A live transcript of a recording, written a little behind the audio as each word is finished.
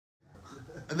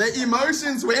The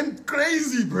emotions went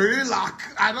crazy, bro. Like,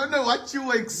 I don't know what you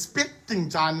were expecting,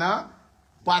 Jana.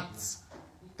 But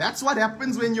that's what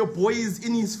happens when your boy is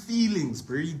in his feelings,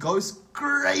 bro. He goes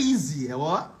crazy,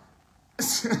 what?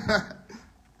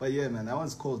 But yeah, man, that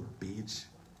one's called Bitch.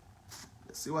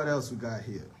 Let's see what else we got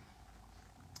here.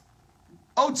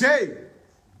 OJ!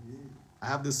 I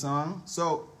have this song.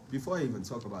 So, before I even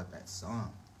talk about that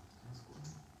song,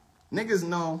 niggas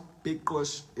know Big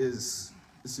Kush is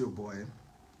your boy.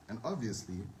 And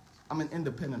obviously, I'm an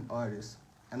independent artist,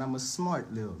 and I'm a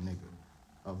smart little nigga.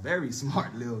 A very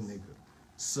smart little nigga.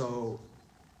 So,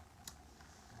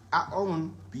 I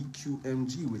own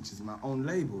BQMG, which is my own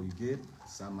label, you get?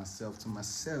 Sign myself to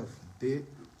myself, you dig?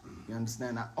 You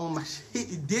understand? I own my shit,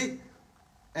 you dig?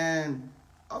 And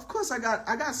of course I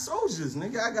got soldiers,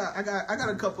 nigga. I got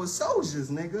a couple of soldiers,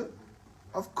 nigga.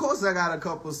 Of course I got a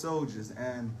couple of soldiers.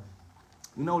 And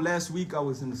you know, last week I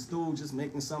was in the stool just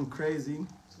making something crazy.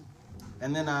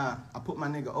 And then I put my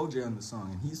nigga OJ on the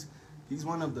song, and he's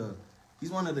one of the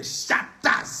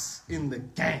shatas in the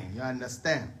gang, you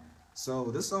understand?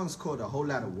 So this song's called A Whole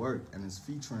Lot of Work, and it's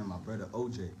featuring my brother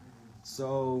OJ.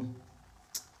 So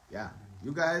yeah,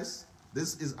 you guys,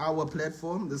 this is our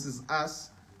platform, this is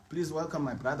us. Please welcome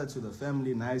my brother to the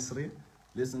family nicely.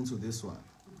 Listen to this one.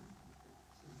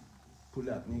 Pull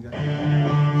up, nigga.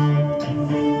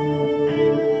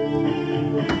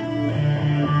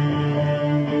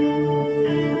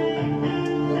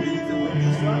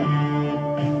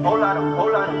 Whole lot of.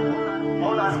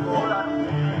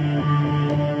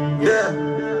 Yeah.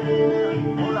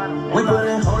 We put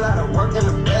in whole lot of work in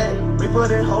the bag. We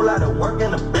put in whole lot of work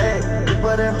in the bag. We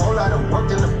put in whole lot of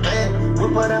work in the bag. We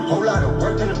put in whole lot of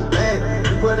work in the bag.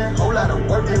 We put in whole lot of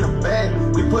work in the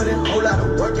bag. We put in whole lot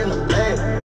of work in the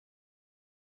bag.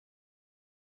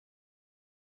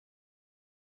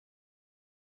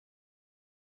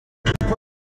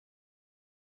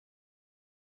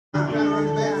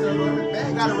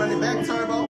 Gotta run it back,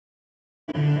 turbo.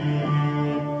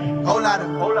 Whole lot of.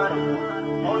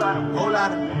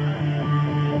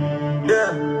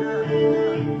 Yeah.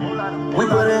 We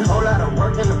put in whole lot of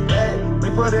work in the bag. We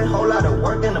put in whole lot of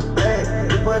work in the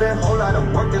bag. We put in whole lot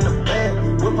of work in the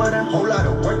bag. We put in whole lot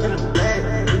of work in the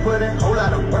bag. We put in whole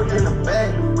lot of work in the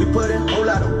bag. We put in whole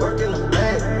lot of work in the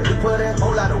bag. We put in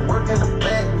whole lot of work in the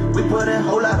bag. We put in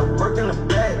whole lot of work in the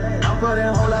bag. I put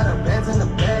in whole lot of bands in the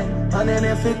bag.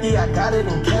 150, I got it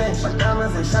in cash. My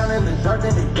diamonds are shining, the dark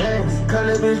in the dance.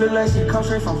 Color bitch look like she come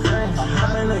straight from France. I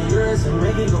hop in the US and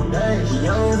make it go dash.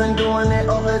 Youngins ain't doing it,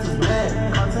 all hers is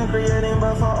bad. Content creating,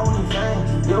 but for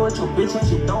OnlyFans. Deal with your bitch and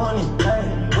she throwing it back.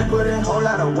 We put in whole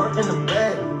lot of work in the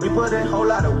bag. We put in whole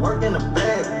lot of work in the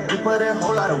bag. We put in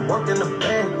whole lot of work in the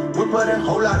bag. We put in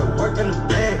whole lot of work in the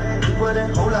bag. We put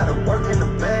in whole lot of work in the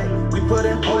bag. We put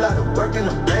in whole lot of work in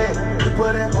the bag. We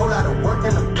put in whole lot of work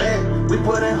in the bag. We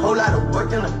put in whole lot of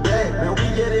work in the bag. Man,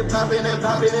 we get it poppin' and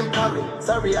poppin' and poppin'.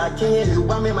 Sorry, I can't hear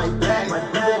you, I'm in my bag. My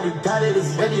bag, we got it,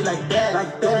 it's ready like that.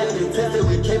 Like that, they tested,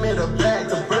 we came in the bag.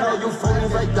 To burn all you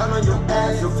phonies right down on your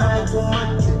ass. You're flying too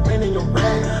much, you ain't in your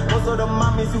bag. Most of the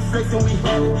mommies, you flexin', we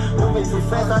had it. Moving too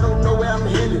fast, I don't know where I'm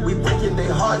headed. We breaking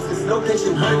their hearts, this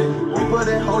location hurting. We put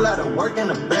in whole lot of work in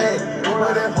the bag. We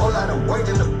put in whole lot of work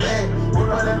in the bag. We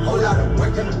put in whole lot of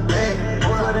work in the bag.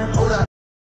 We put in whole lot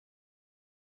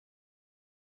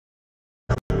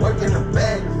work in the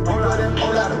bag. We put in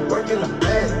whole lot of work in the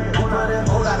bag. We put in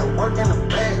whole lot of work in the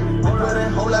bag. We put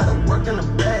in whole lot of work in the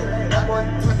bag. That boy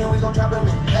tweaking, we gon' drop him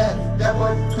in half. That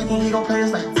boy tweaking, he gon' pay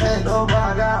us like 10. Oh boy,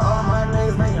 I got all my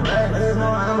niggas making rap. Niggas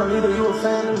know I'm a leader, you a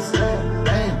fan in the stand.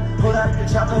 Bang, pulled out the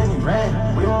chopper and he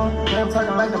ran. We won't him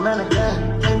talking like the man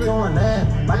again. Ain't doing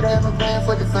that. My dad been playing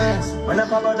for the fans. When I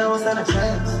pop out, they don't stand a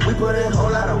chance. We put in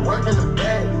whole lot of work in the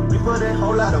bag. We put in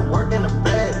whole lot of work in the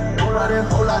bag. We put in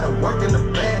whole lot of work in the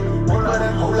bag. We put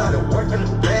in whole lot of work in the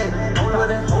bag. We put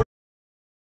in whole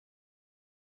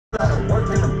lot of work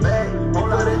in the bag. We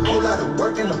put in whole lot of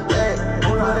work in the bag. We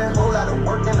put in whole lot of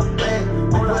work in the bag.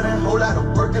 We put in whole lot of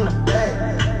work in the bag.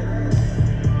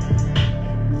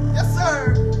 Yes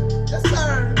sir. Yes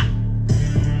sir.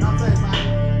 I'm saying my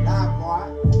live boy.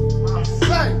 I'm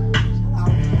saying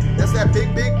that's that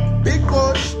big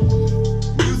push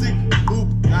music loop.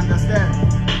 You understand?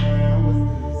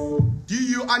 Do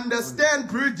you understand,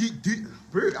 bro?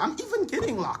 Bro, I'm even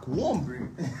getting like warm, bro.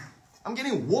 I'm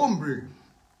getting warm, bro.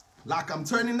 Like I'm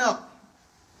turning up.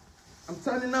 I'm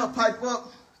turning up, pipe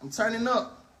up. I'm turning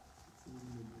up.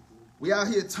 We out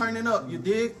here turning up, you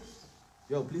dig?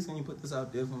 Yo, please can you put this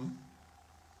out there for me?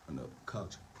 On the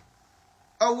couch.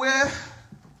 Aware.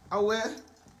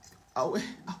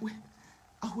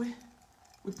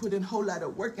 We put in a whole lot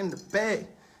of work in the bag.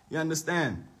 You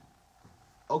understand?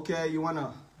 Okay, you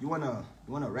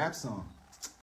wanna rap song?